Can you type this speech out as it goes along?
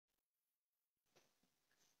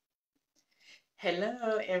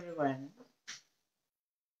Hello, everyone.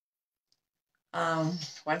 Um,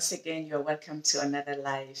 Once again, you're welcome to another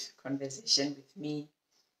live conversation with me,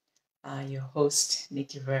 your host,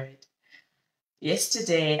 Nikki Bird.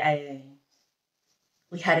 Yesterday,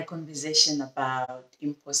 we had a conversation about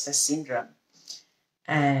imposter syndrome,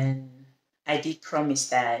 and I did promise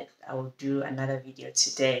that I will do another video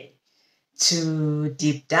today to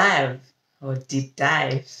deep dive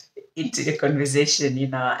into the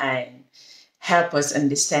conversation, and help us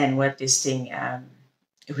understand what this thing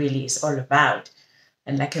really is all about.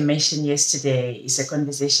 And like I mentioned yesterday, it's a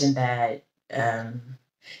conversation that um,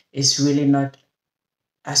 is really not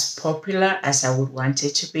as popular as I would want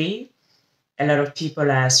it to be. A lot of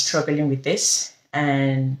people are struggling with this,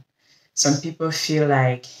 and some people feel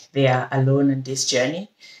like they are alone in this journey,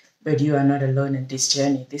 but you are not alone in this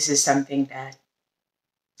journey. This is something that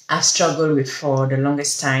I've struggled with for the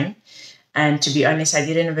longest time. And to be honest, I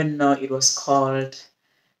didn't even know it was called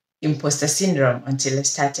imposter syndrome until I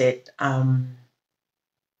started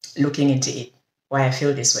looking into it, why I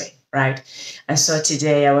feel this way, right? And so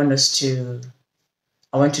today I want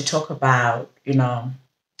to talk about,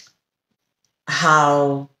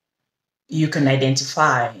 how you can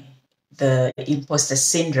identify the imposter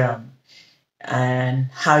syndrome and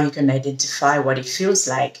how you can identify what it feels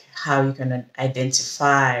like, how you can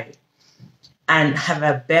identify and have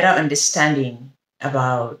a better understanding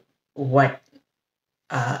about what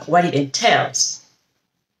it entails.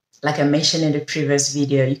 Like I mentioned in the previous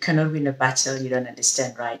video, you cannot win a battle you don't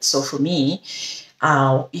understand, right? So for me,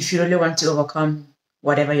 if you really want to overcome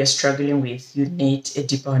whatever you're struggling with, you need a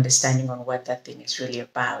deeper understanding on what that thing is really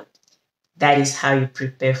about. That is how you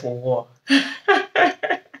prepare for war.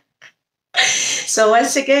 So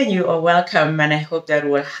once again, you are welcome, and I hope that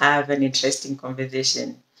we'll have an interesting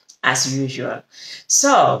conversation as usual.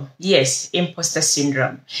 So yes, imposter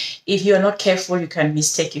syndrome. If you're not careful, you can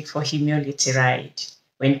mistake it for humility, right?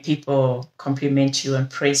 When people compliment you and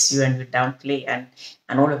praise you and you downplay and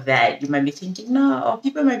all of that, you might be thinking, no, or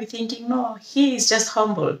people might be thinking, no, he is just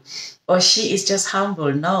humble or she is just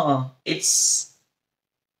humble. No, it's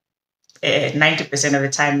 90% of the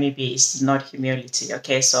time, maybe it's not humility.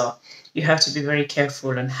 Okay, so you have to be very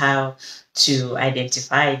careful on how to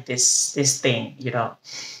identify this thing,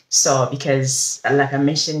 So, because like I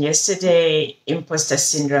mentioned yesterday, imposter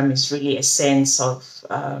syndrome is really a sense of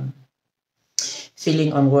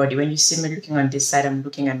feeling unworthy. When you see me looking on this side, I'm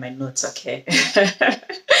looking at my notes, okay?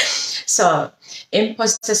 So,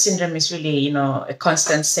 imposter syndrome is really, a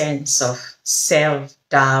constant sense of self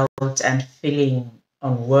doubt and feeling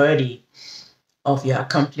unworthy of your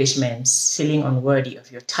accomplishments, feeling unworthy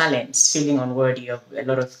of your talents, feeling unworthy of a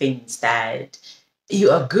lot of things that you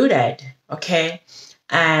are good at, okay?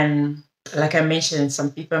 And like I mentioned,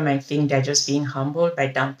 some people might think they're just being humble by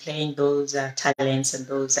downplaying those talents and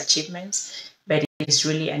those achievements, but it's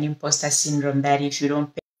really an imposter syndrome that if you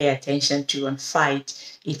don't pay attention to and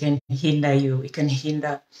fight, it can hinder you. It can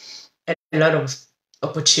hinder a lot of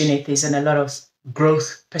opportunities and a lot of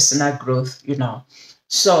growth, personal growth.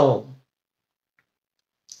 So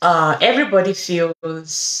everybody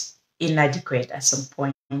feels inadequate at some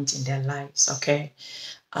point in their lives, okay?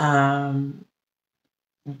 Um,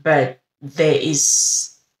 but there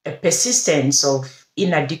is a persistence of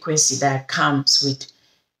inadequacy that comes with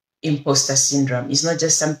imposter syndrome. It's not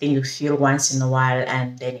just something you feel once in a while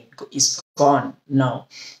and then it's gone. No.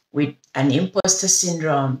 With an imposter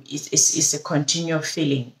syndrome, it's a continual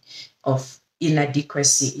feeling of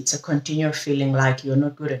inadequacy. It's a continual feeling like you're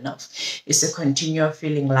not good enough. It's a continual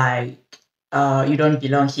feeling like you don't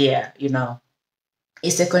belong here.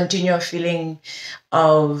 It's a continual feeling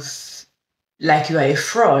of like you are a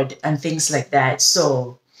fraud and things like that.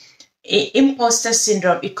 So imposter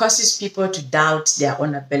syndrome, it causes people to doubt their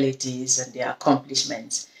own abilities and their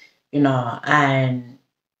accomplishments, and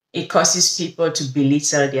it causes people to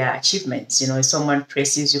belittle their achievements. If someone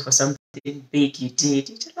praises you for something big you did,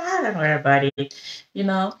 you just, don't worry about it,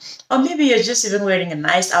 or maybe you're just even wearing a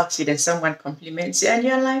nice outfit and someone compliments you and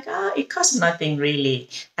you're like, it costs nothing really,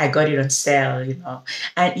 I got it on sale,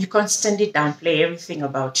 and you constantly downplay everything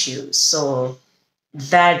about you. So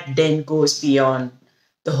that then goes beyond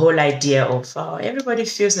the whole idea of everybody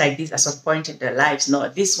feels like this at some point in their lives. No,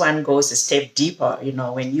 this one goes a step deeper,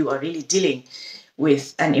 when you are really dealing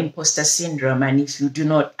with an imposter syndrome. And if you do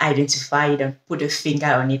not identify it and put a finger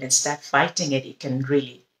on it and start fighting it, it can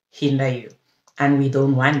really hinder you. And we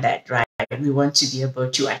don't want that, right? We want to be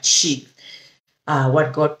able to achieve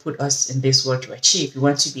what God put us in this world to achieve. We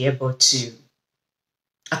want to be able to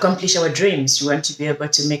accomplish our dreams. We want to be able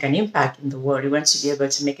to make an impact in the world. We want to be able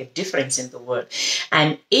to make a difference in the world.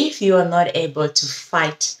 And if you are not able to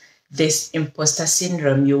fight this imposter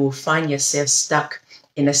syndrome, you will find yourself stuck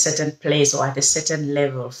in a certain place or at a certain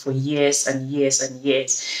level for years and years and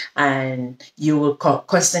years. And you will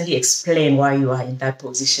constantly explain why you are in that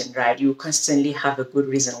position, right? You will constantly have a good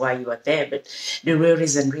reason why you are there. But the real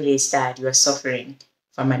reason really is that you are suffering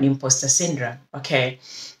from an imposter syndrome, okay?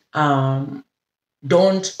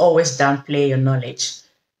 Don't always downplay your knowledge.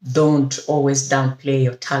 Don't always downplay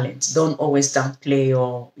your talents. Don't always downplay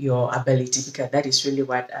your ability, because that is really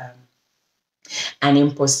what an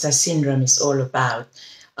imposter syndrome is all about.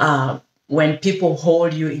 When people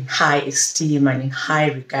hold you in high esteem and in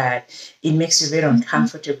high regard, it makes you very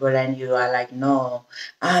uncomfortable, and you are like, no,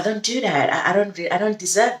 don't do that. I don't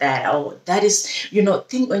deserve that. Or that is,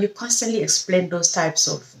 think when you constantly explain those types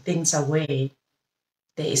of things away,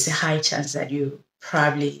 there is a high chance that you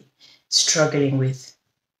probably struggling with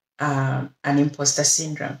an imposter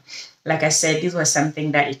syndrome. Like I said, this was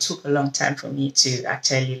something that it took a long time for me to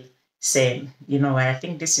actually say, I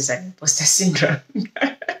think this is an imposter syndrome.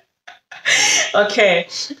 Okay,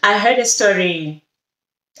 I heard a story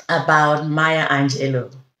about Maya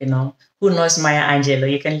Angelou. Who knows Maya Angelou?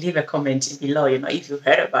 You can leave a comment below. If you've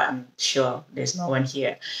heard about, I'm sure there's no one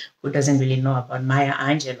here who doesn't really know about Maya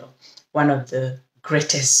Angelou, one of the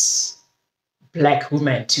greatest Black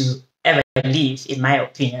women to ever live, in my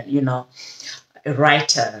opinion. A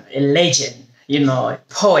writer, a legend, a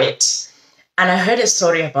poet. And I heard a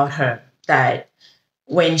story about her that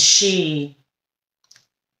when she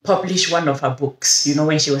published one of her books,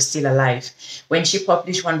 when she was still alive, when she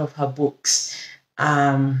published one of her books,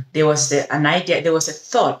 there was an idea, there was a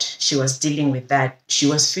thought she was dealing with, that she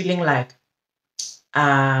was feeling like,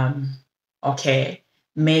 okay,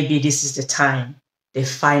 maybe this is the time they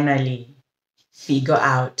finally figure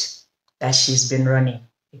out that she's been running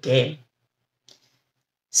a game.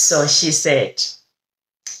 So she said,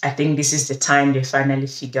 I think this is the time they finally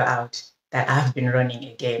figure out that I've been running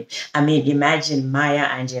a game. I mean, imagine Maya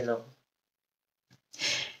Angelou,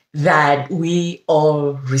 that we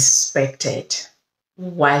all respected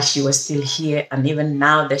while she was still here, and even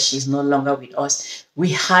now that she's no longer with us,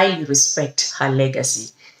 we highly respect her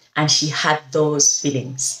legacy. And she had those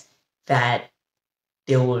feelings that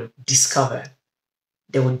they will discover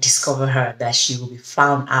her, that she will be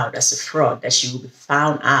found out as a fraud, that she will be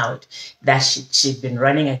found out that she'd been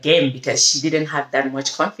running a game, because she didn't have that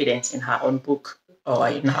much confidence in her own book or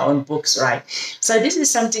in her own books, right? So this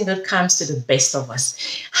is something that comes to the best of us.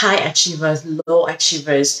 High achievers, low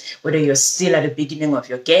achievers, whether you're still at the beginning of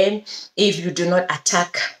your game, if you do not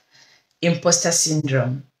attack imposter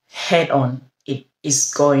syndrome head on, it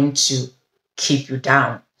is going to keep you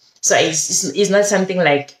down. So it's not something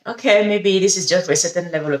like, okay, maybe this is just for a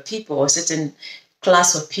certain level of people or a certain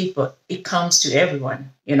class of people. It comes to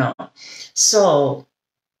everyone, So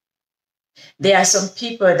there are some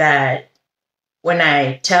people that when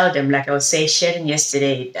I tell them, like I was sharing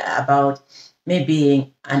yesterday about me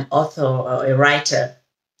being an author or a writer,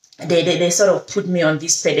 they sort of put me on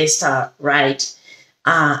this pedestal, right?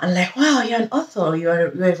 I'm like, wow, you're an author, you're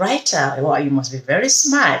a writer. Wow, you must be very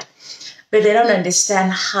smart. But they don't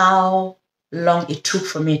understand how long it took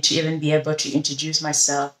for me to even be able to introduce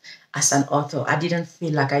myself as an author. I didn't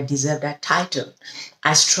feel like I deserved that title.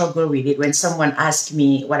 I struggle with it. When someone asks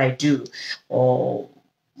me what I do or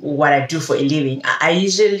what I do for a living, I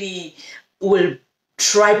usually will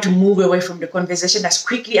try to move away from the conversation as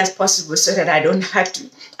quickly as possible, so that I don't have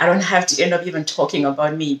to end up even talking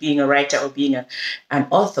about me being a writer or being an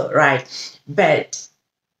author, right? But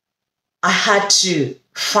I had to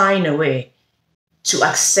find a way to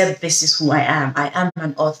accept this is who I am. I am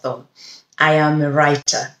an author. I am a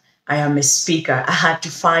writer. I am a speaker. I had to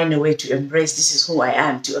find a way to embrace this is who I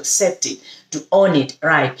am, to accept it, to own it,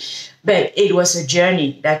 right? But it was a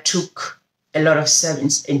journey that took a lot of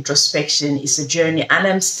self-introspection. It's a journey, and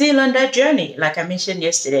I'm still on that journey. Like I mentioned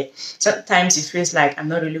yesterday, sometimes it feels like I'm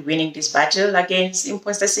not really winning this battle against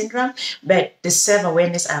imposter syndrome, but the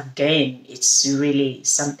self-awareness I've gained, it's really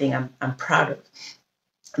something I'm proud of.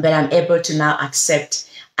 But I'm able to now accept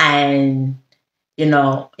and,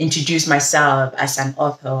 introduce myself as an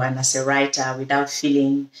author and as a writer without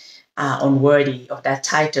feeling unworthy of that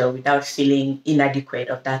title, without feeling inadequate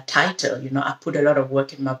of that title. I put a lot of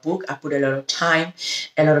work in my book. I put a lot of time,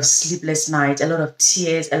 a lot of sleepless nights, a lot of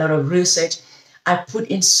tears, a lot of research. I put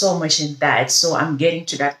in so much in that. So I'm getting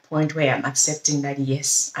to that point where I'm accepting that,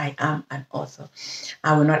 yes, I am an author.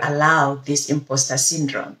 I will not allow this imposter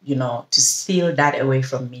syndrome, to steal that away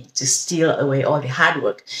from me, to steal away all the hard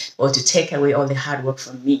work, or to take away all the hard work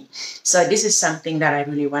from me. So this is something that I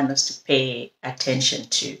really want us to pay attention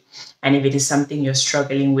to. And if it is something you're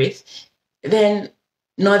struggling with, then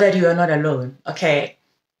know that you are not alone, okay?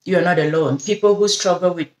 You're not alone. People who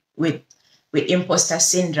struggle with imposter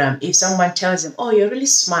syndrome, if someone tells them, oh, you're really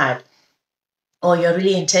smart or you're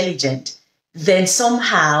really intelligent, then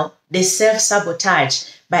somehow they self-sabotage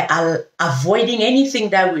by avoiding anything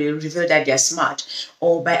that will reveal that they're smart,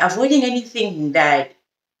 or by avoiding anything that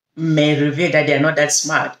may reveal that they're not that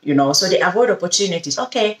smart, So they avoid opportunities.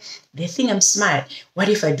 Okay, they think I'm smart. What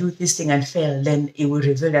if I do this thing and fail? Then it will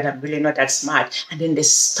reveal that I'm really not that smart. And then they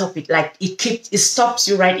stop it. Like it stops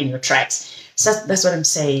you right in your tracks. So that's what I'm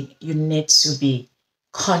saying. You need to be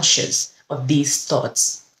conscious of these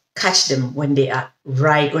thoughts. Catch them when they are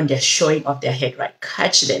right, when they're showing off their head, right?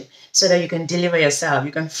 Catch them so that you can deliver yourself.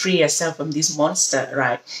 You can free yourself from this monster,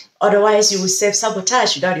 right? Otherwise, you will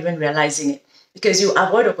self-sabotage without even realizing it, because you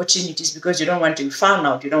avoid opportunities because you don't want to be found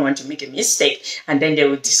out. You don't want to make a mistake. And then they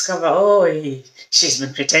will discover, oh, she's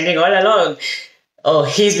been pretending all along. Oh,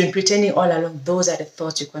 he's been pretending all along. Those are the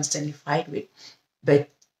thoughts you constantly fight with. But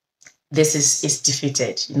this is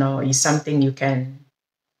defeated. It's something you can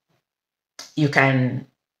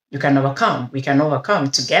overcome. We can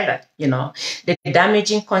overcome together. The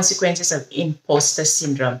damaging consequences of imposter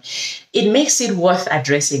syndrome. It makes it worth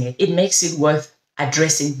addressing it. It makes it worth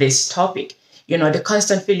addressing this topic. The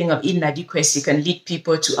constant feeling of inadequacy can lead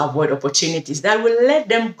people to avoid opportunities that will let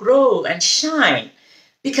them grow and shine,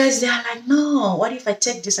 because they are like, no, what if I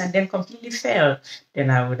take this and then completely fail? Then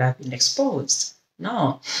I would have been exposed.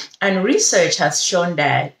 No. And research has shown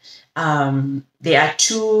that there are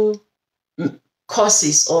two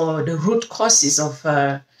causes, or the root causes of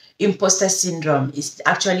imposter syndrome is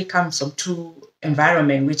actually comes from two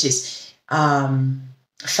environments, which is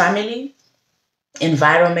family,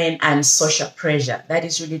 environment, and social pressure. That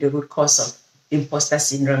is really the root cause of imposter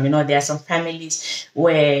syndrome. There are some families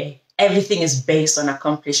where everything is based on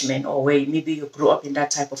accomplishment, or where maybe you grew up in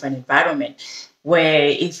that type of an environment where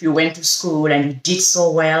if you went to school and you did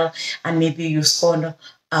so well, and maybe you scored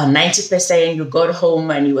 90%, you got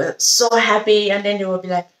home and you were so happy, and then you will be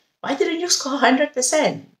like, why didn't you score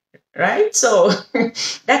 100%? Right? So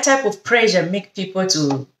that type of pressure makes people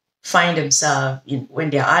to find themselves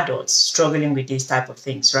when they're adults struggling with these type of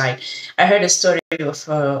things, right? I heard a story of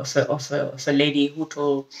a lady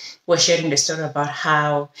who was sharing the story about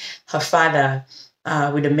how her father,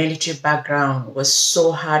 with a military background, was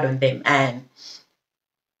so hard on them and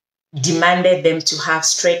demanded them to have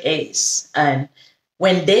straight A's. And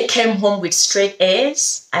when they came home with straight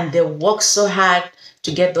A's and they worked so hard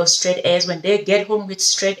to get those straight A's, when they get home with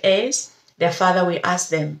straight A's, their father will ask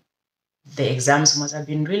them, the exams must have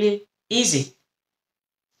been really easy.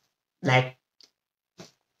 Like,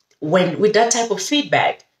 with that type of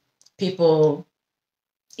feedback, people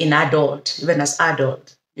even as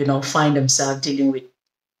adult, find themselves dealing with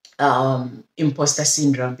imposter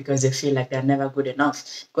syndrome, because they feel like they're never good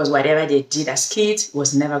enough, because whatever they did as kids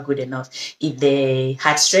was never good enough. If they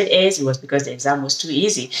had straight A's, it was because the exam was too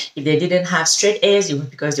easy. If they didn't have straight A's, it was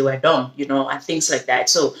because they were dumb, and things like that.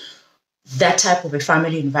 So that type of a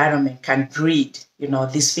family environment can breed,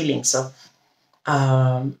 these feelings of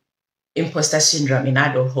imposter syndrome in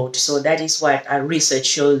adulthood. So that is what our research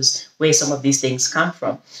shows where some of these things come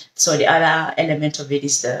from. So the other element of it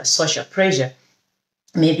is the social pressure.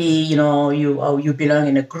 Maybe, you belong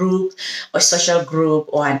in a group, a social group,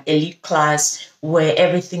 or an elite class where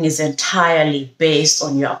everything is entirely based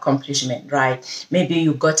on your accomplishment, right? Maybe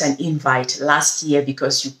you got an invite last year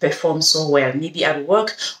because you performed so well, maybe at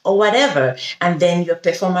work or whatever, and then your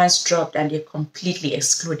performance dropped and they completely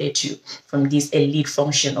excluded you from this elite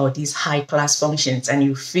function or these high class functions, and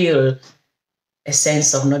you feel a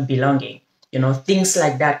sense of not belonging. Things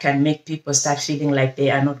like that can make people start feeling like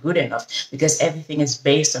they are not good enough, because everything is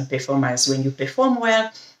based on performance. When you perform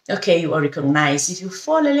well, okay, you are recognized. If you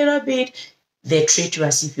fall a little bit, they treat you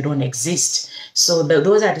as if you don't exist. So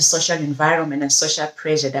those are the social environment and social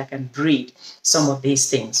pressure that can breed some of these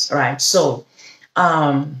things, right? So,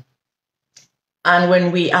 and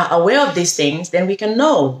when we are aware of these things, then we can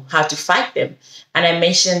know how to fight them. And I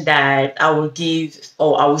mentioned that I will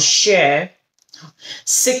share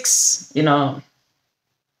 6, I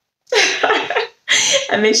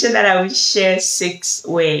mentioned that I will share 6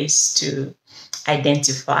 ways to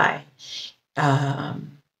identify,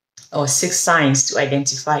 or 6 signs to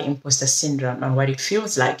identify imposter syndrome and what it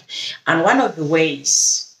feels like. And one of the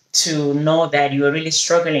ways to know that you are really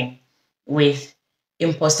struggling with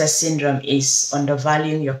imposter syndrome is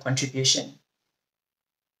undervaluing your contribution.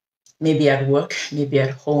 Maybe at work, maybe at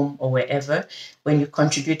home, or wherever, when you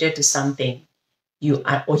contributed to something, you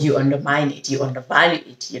undermine it, you undervalue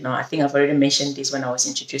it. I think I've already mentioned this when I was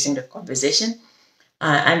introducing the conversation.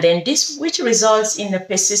 And then this, which results in a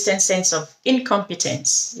persistent sense of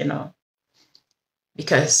incompetence,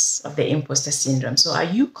 because of the imposter syndrome. So are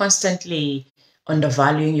you constantly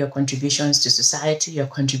undervaluing your contributions to society, your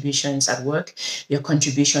contributions at work, your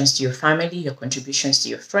contributions to your family, your contributions to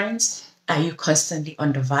your friends? Are you constantly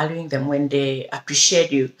undervaluing them? When they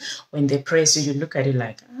appreciate you, when they praise you, you look at it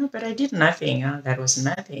like, oh, but I did nothing. That was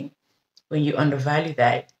nothing. When you undervalue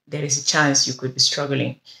that, there is a chance you could be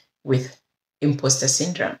struggling with imposter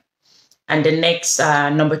syndrome. And the next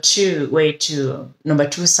number two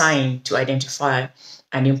sign to identify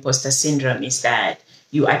an imposter syndrome is that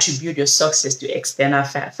you attribute your success to external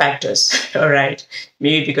factors. All right,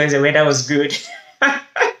 maybe because the weather was good.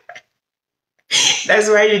 That's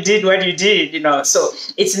why you did what you did, So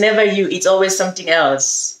it's never you, it's always something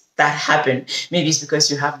else that happened. Maybe it's because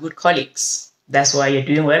you have good colleagues. That's why you're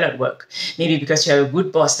doing well at work. Maybe because you have a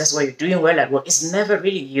good boss. That's why you're doing well at work. It's never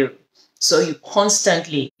really you. So you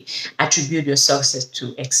constantly attribute your success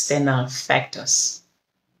to external factors.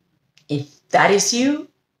 If that is you,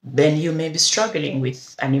 then you may be struggling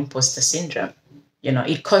with an imposter syndrome.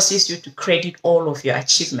 It causes you to credit all of your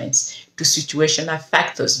achievements to situational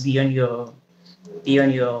factors beyond your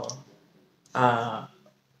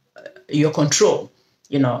control.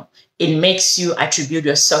 It makes you attribute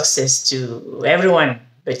your success to everyone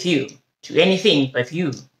but you, to anything but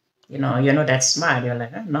you. You're not that smart. You're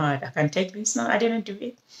like, oh, no, I can't take this. No, I didn't do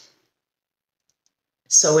it.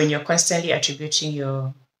 So when you're constantly attributing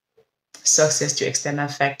your success to external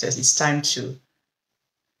factors, it's time to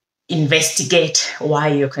investigate why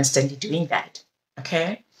you're constantly doing that.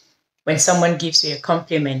 Okay? When someone gives you a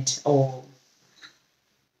compliment or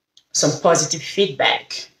some positive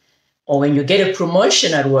feedback, or when you get a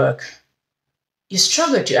promotion at work, you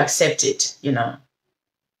struggle to accept it.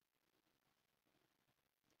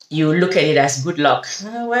 You look at it as good luck.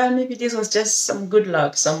 Well, maybe this was just some good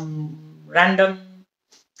luck, some random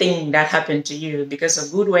thing that happened to you because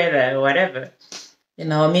of good weather or whatever.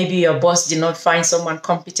 Maybe your boss did not find someone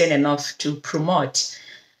competent enough to promote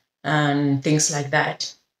and things like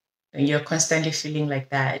that. When you're constantly feeling like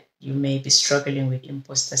that, you may be struggling with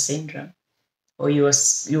imposter syndrome. Or you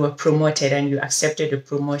were promoted and you accepted the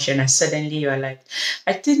promotion, and suddenly you're like,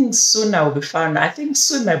 I think soon I will be found. I think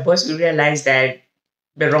soon my boss will realize that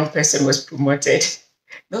the wrong person was promoted.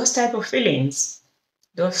 Those type of feelings,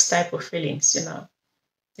 it's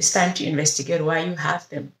time to investigate why you have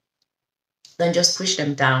them. Don't just push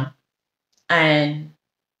them down. And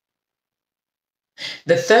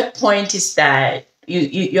the third point is that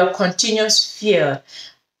your continuous fear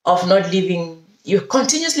of not living, you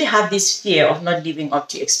continuously have this fear of not living up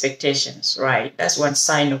to expectations, right? That's one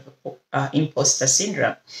sign of imposter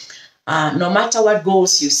syndrome. No matter what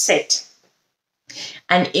goals you set,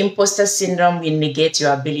 an imposter syndrome will negate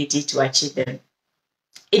your ability to achieve them.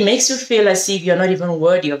 It makes you feel as if you're not even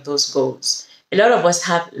worthy of those goals. A lot of us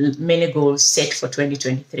have many goals set for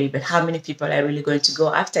 2023, but how many people are really going to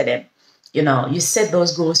go after them? You set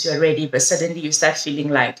those goals, you're ready, but suddenly you start feeling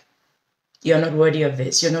like you're not worthy of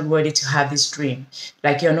this. You're not worthy to have this dream.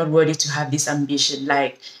 Like, you're not worthy to have this ambition.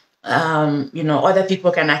 Like, other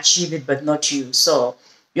people can achieve it, but not you. So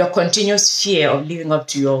your continuous fear of living up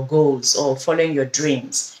to your goals or following your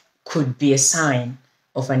dreams could be a sign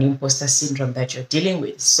of an imposter syndrome that you're dealing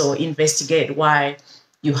with. So investigate why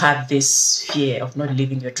you have this fear of not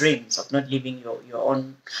living your dreams, of not living your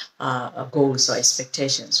own goals or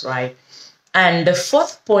expectations, right? And the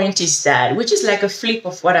fourth point is that, which is like a flip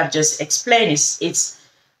of what I've just explained, is it's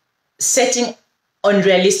setting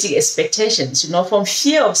unrealistic expectations. From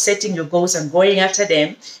fear of setting your goals and going after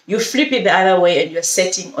them, you flip it the other way and you're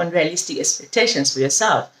setting unrealistic expectations for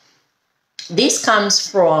yourself. This comes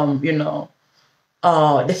from,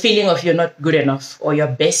 the feeling of you're not good enough or your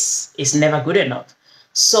best is never good enough.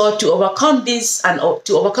 So to overcome this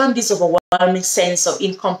overwhelming sense of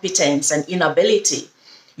incompetence and inability,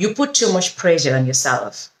 you put too much pressure on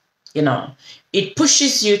yourself. It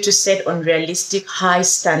pushes you to set unrealistic high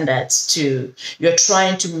standards. You're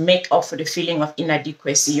trying to make up for the feeling of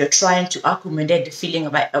inadequacy. You're trying to accommodate the feeling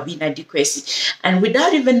of inadequacy. And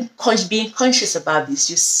without even being conscious about this,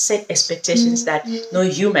 you set expectations that no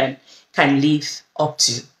human can live up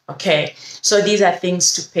to. Okay, so these are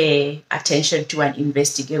things to pay attention to and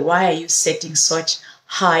investigate. Why are you setting such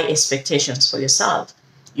high expectations for yourself?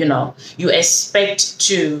 You expect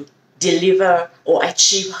to deliver or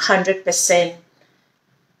achieve 100%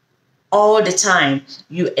 all the time.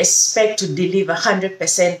 You expect to deliver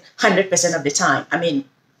 100% of the time. I mean,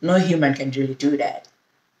 no human can really do that.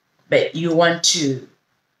 But you want to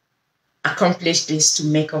accomplish this to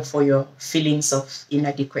make up for your feelings of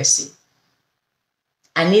inadequacy.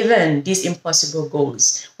 And even these impossible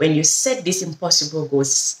goals, when you set these impossible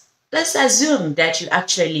goals, let's assume that you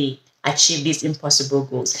actually achieve these impossible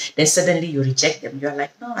goals. Then suddenly you reject them. You're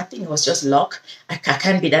like, no, I think it was just luck. I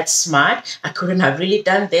can't be that smart. I couldn't have really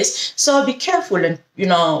done this. So be careful and,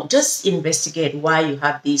 just investigate why you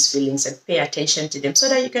have these feelings and pay attention to them so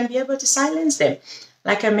that you can be able to silence them.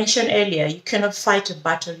 Like I mentioned earlier, you cannot fight a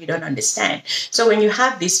battle you don't understand. So when you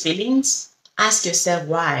have these feelings, ask yourself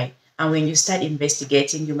why. And when you start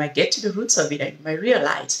investigating, you might get to the roots of it and you might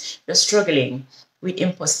realize you're struggling with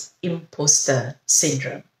imposter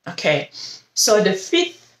syndrome. Okay, so the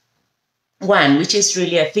fifth one, which is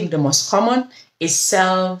really, I think, the most common, is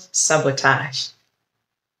self-sabotage.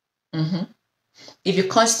 If you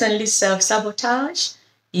constantly self-sabotage,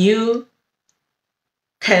 you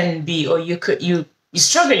can be, or you're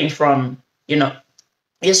struggling from,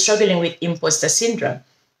 you're struggling with imposter syndrome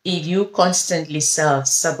if you constantly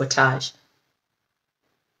self-sabotage.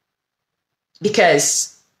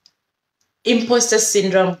 Because imposter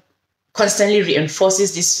syndrome constantly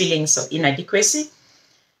reinforces these feelings of inadequacy.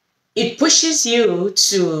 It pushes you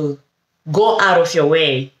to go out of your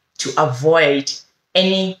way to avoid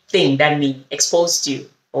anything that may expose you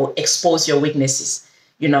or expose your weaknesses.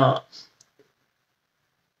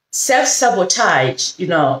 Self-sabotage,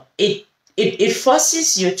 it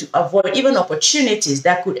forces you to avoid even opportunities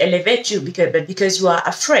that could elevate you because you are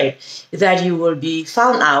afraid that you will be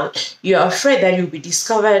found out. You are afraid that you'll be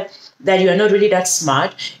discovered that you are not really that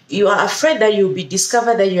smart. You are afraid that you'll be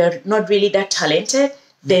discovered that you are not really that talented.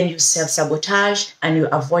 Then you self-sabotage and you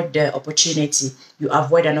avoid the opportunity. You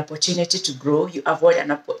avoid an opportunity to grow. You avoid an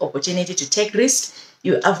opportunity to take risks.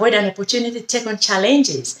 You avoid an opportunity to take on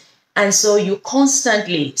challenges. And so you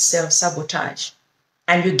constantly self-sabotage.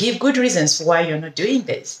 And you give good reasons for why you're not doing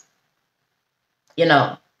this.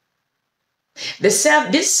 This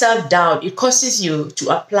self-doubt, it causes you to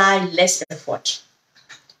apply less effort,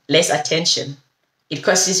 less attention. It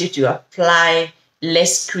causes you to apply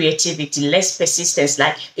less creativity, less persistence.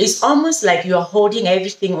 Like it's almost like you're holding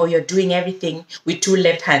everything or you're doing everything with two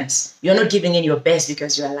left hands. You're not giving in your best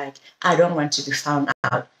because you're like, I don't want to be found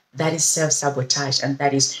out. That is self-sabotage. And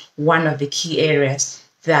that is one of the key areas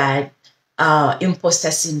that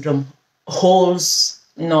imposter syndrome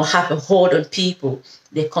have a hold on people.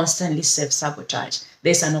 They constantly self-sabotage.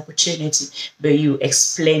 There's an opportunity, but you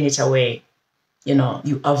explain it away.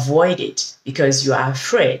 You avoid it because you are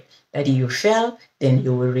afraid that if you fail, then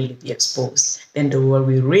you will really be exposed. Then the world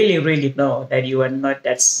will really, really know that you are not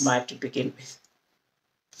that smart to begin with.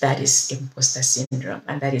 That is imposter syndrome.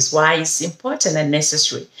 And that is why it's important and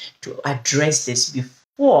necessary to address this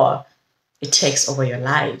before it takes over your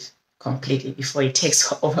life completely, before it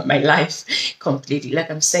takes over my life completely. Like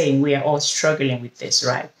I'm saying, we are all struggling with this,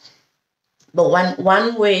 right? But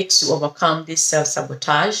one way to overcome this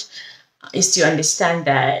self-sabotage is to understand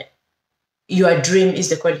that your dream is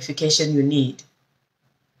the qualification you need.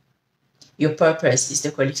 Your purpose is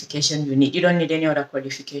the qualification you need. You don't need any other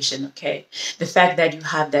qualification, okay? The fact that you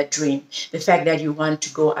have that dream, the fact that you want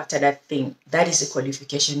to go after that thing, that is the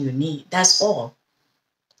qualification you need. That's all.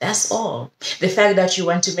 That's all. The fact that you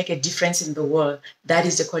want to make a difference in the world, that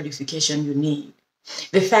is the qualification you need.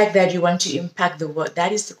 The fact that you want to impact the world,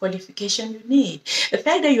 that is the qualification you need. The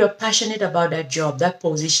fact that you are passionate about that job, that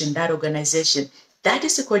position, that organization, that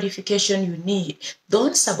is the qualification you need.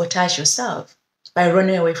 Don't sabotage yourself by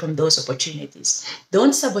running away from those opportunities.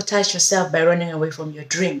 Don't sabotage yourself by running away from your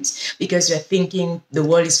dreams because you're thinking the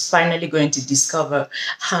world is finally going to discover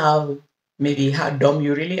how dumb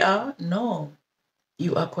you really are. No,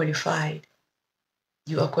 you are qualified.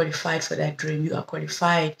 You are qualified for that dream. You are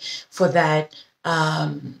qualified for that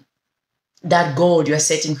that goal you're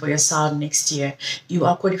setting for yourself next year. You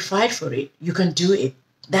are qualified for it. You can do it.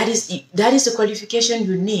 That is the qualification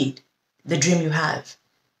you need. The dream you have.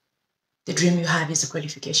 The dream you have is the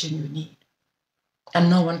qualification you need. And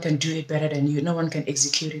no one can do it better than you. No one can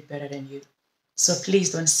execute it better than you. So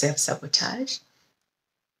please don't self-sabotage.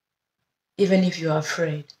 Even if you are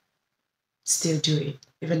afraid, still do it.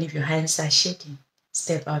 Even if your hands are shaking,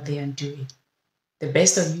 step out there and do it. The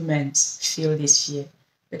best of humans feel this fear,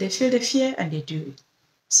 but they feel the fear and they do it.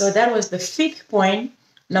 So that was the fifth point.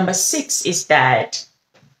 Number 6 is that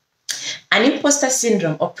an imposter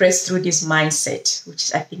syndrome operates through this mindset,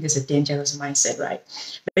 which I think is a dangerous mindset, right?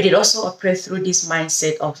 But it also operates through this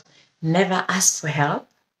mindset of never ask for help,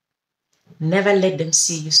 never let them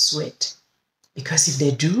see you sweat. Because if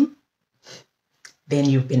they do, then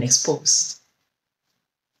you've been exposed.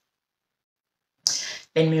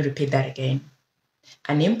 Let me repeat that again.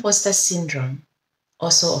 An imposter syndrome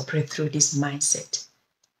also operates through this mindset.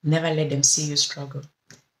 Never let them see you struggle.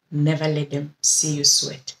 Never let them see you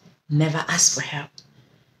sweat. Never ask for help.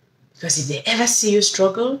 Because if they ever see you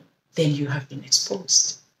struggle, then you have been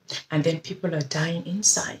exposed. And then people are dying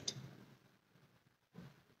inside.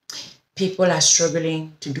 People are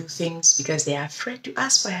struggling to do things because they are afraid to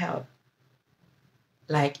ask for help.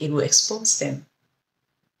 Like, it will expose them.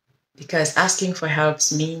 Because asking for help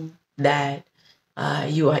means that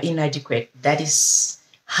you are inadequate. That is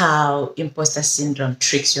how imposter syndrome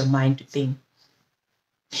tricks your mind to think.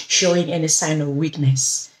 Showing any sign of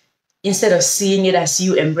weakness, instead of seeing it as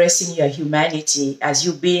you embracing your humanity, as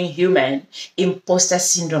you being human, imposter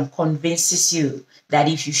syndrome convinces you that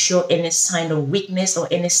if you show any sign of weakness or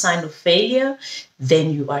any sign of failure,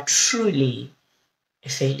 then you are truly a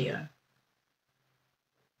failure.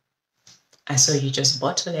 And so you just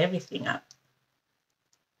bottle everything up.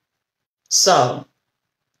 So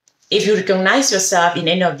if you recognize yourself in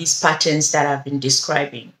any of these patterns that I've been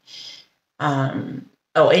describing,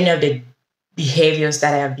 or any of the behaviors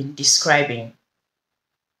that I have been describing,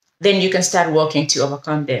 then you can start working to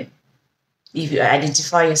overcome them. If you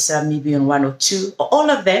identify yourself maybe on one or two or all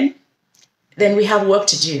of them, then we have work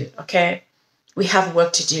to do, okay? We have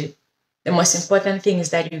work to do. The most important thing is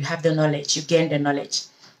that you have the knowledge, you gain the knowledge,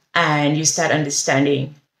 and you start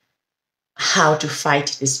understanding how to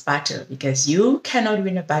fight this battle, because you cannot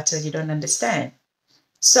win a battle you don't understand.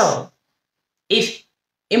 So if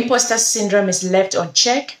imposter syndrome is left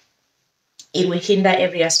unchecked, it will hinder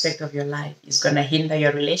every aspect of your life. It's going to hinder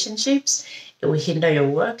your relationships. It will hinder your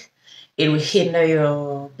work. It will hinder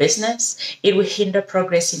your business. It will hinder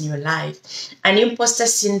progress in your life. And imposter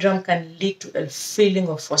syndrome can lead to a feeling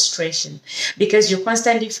of frustration, because you're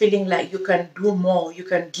constantly feeling like you can do more, you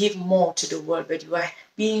can give more to the world, but you are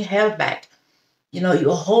being held back.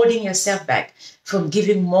 You're holding yourself back from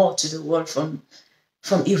giving more to the world, from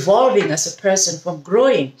evolving as a person, from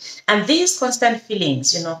growing. And these constant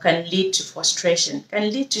feelings, can lead to frustration,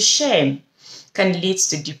 can lead to shame, can lead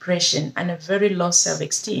to depression and a very low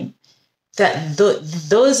self-esteem.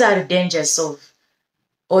 Those are the dangers of,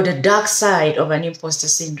 or the dark side of an imposter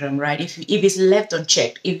syndrome, right? If it's left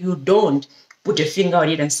unchecked, if you don't put a finger on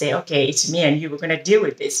it and say, okay, it's me and you, we're going to deal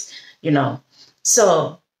with this,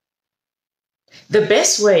 So the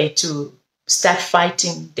best way to start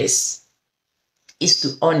fighting this is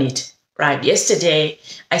to own it, right? Yesterday,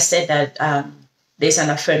 I said that there's an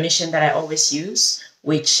affirmation that I always use,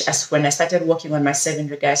 which, as when I started working on myself in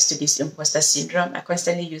regards to this imposter syndrome, I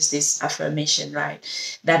constantly use this affirmation, right?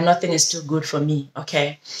 That nothing is too good for me,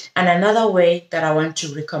 okay? And another way that I want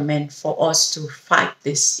to recommend for us to fight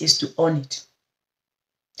this is to own it.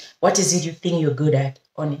 What is it you think you're good at?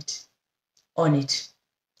 Own it. Own it.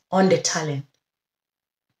 Own the talent.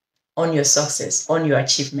 Own your success. Own your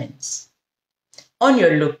achievements. On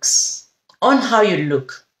your looks, on how you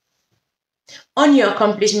look, on your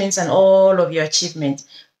accomplishments and all of your achievements,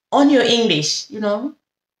 on your English, on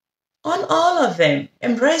all of them.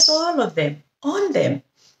 Embrace all of them, on them.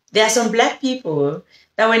 There are some Black people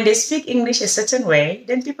that when they speak English a certain way,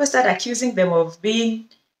 then people start accusing them of being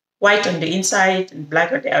white on the inside and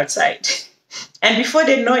Black on the outside. And before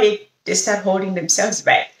they know it, they start holding themselves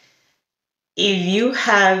back. If you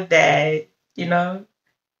have that,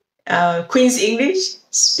 Queen's English,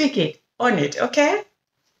 speak it, own it, okay?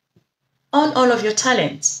 Own all of your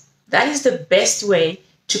talents. That is the best way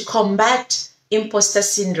to combat imposter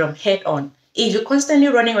syndrome head on. If you're constantly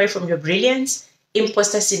running away from your brilliance,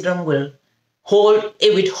 imposter syndrome will hold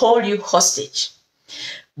you hostage.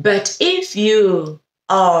 But if you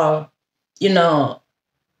are,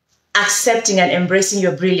 accepting and embracing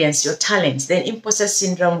your brilliance, your talents, then imposter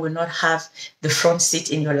syndrome will not have the front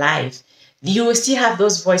seat in your life. You will still have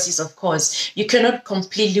those voices, of course. You cannot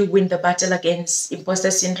completely win the battle against imposter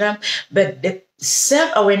syndrome, but the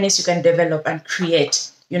self-awareness you can develop and create,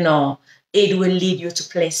 it will lead you to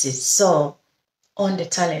places. So, own the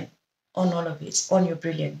talent, own all of it, own your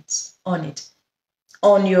brilliance, own it,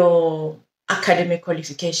 own your academic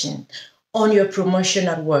qualification, own your promotion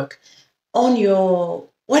at work, own your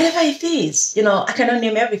whatever it is. I cannot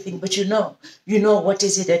name everything, but you know what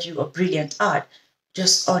is it that you are brilliant at.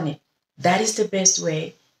 Just own it. That is the best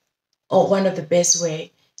way, or one of the best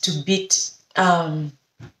way, to beat the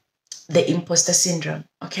imposter syndrome,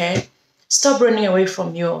 okay? Stop running away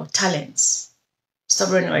from your talents.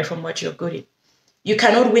 Stop running away from what you're good at. You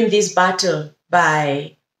cannot win this battle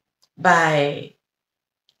by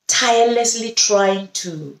tirelessly trying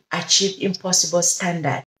to achieve impossible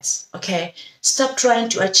standards, okay? Stop trying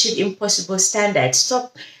to achieve impossible standards.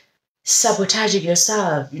 Stop sabotaging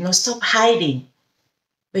yourself, stop hiding.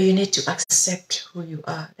 But you need to accept who you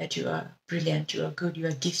are, that you are brilliant, you are good, you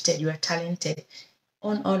are gifted, you are talented.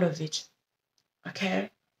 Own all of it, okay?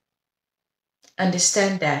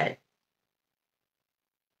 Understand that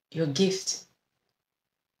your gift,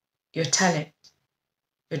 your talent,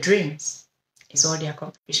 your dreams is all the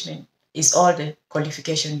accomplishment, is all the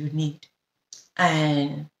qualification you need.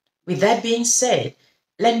 And with that being said,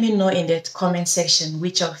 let me know in the comment section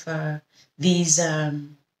which of these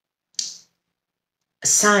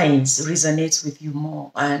signs resonates with you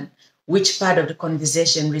more, and which part of the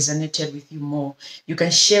conversation resonated with you more. You can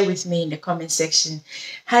share with me in the comment section.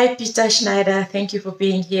 Hi, Peter Schneider. Thank you for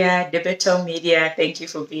being here. Debato Media, thank you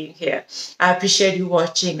for being here. I appreciate you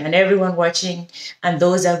watching, and everyone watching, and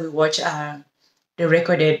those that will watch the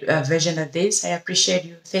recorded version of this. I appreciate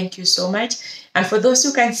you. Thank you so much. And for those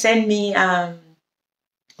who can send me,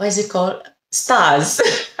 what is it called? Stars.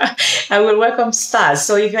 I will welcome stars.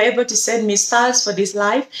 So if you're able to send me stars for this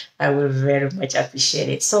live, I will very much appreciate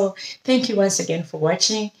it. So thank you once again for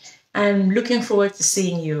watching. I'm looking forward to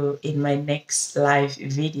seeing you in my next live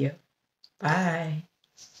video. Bye.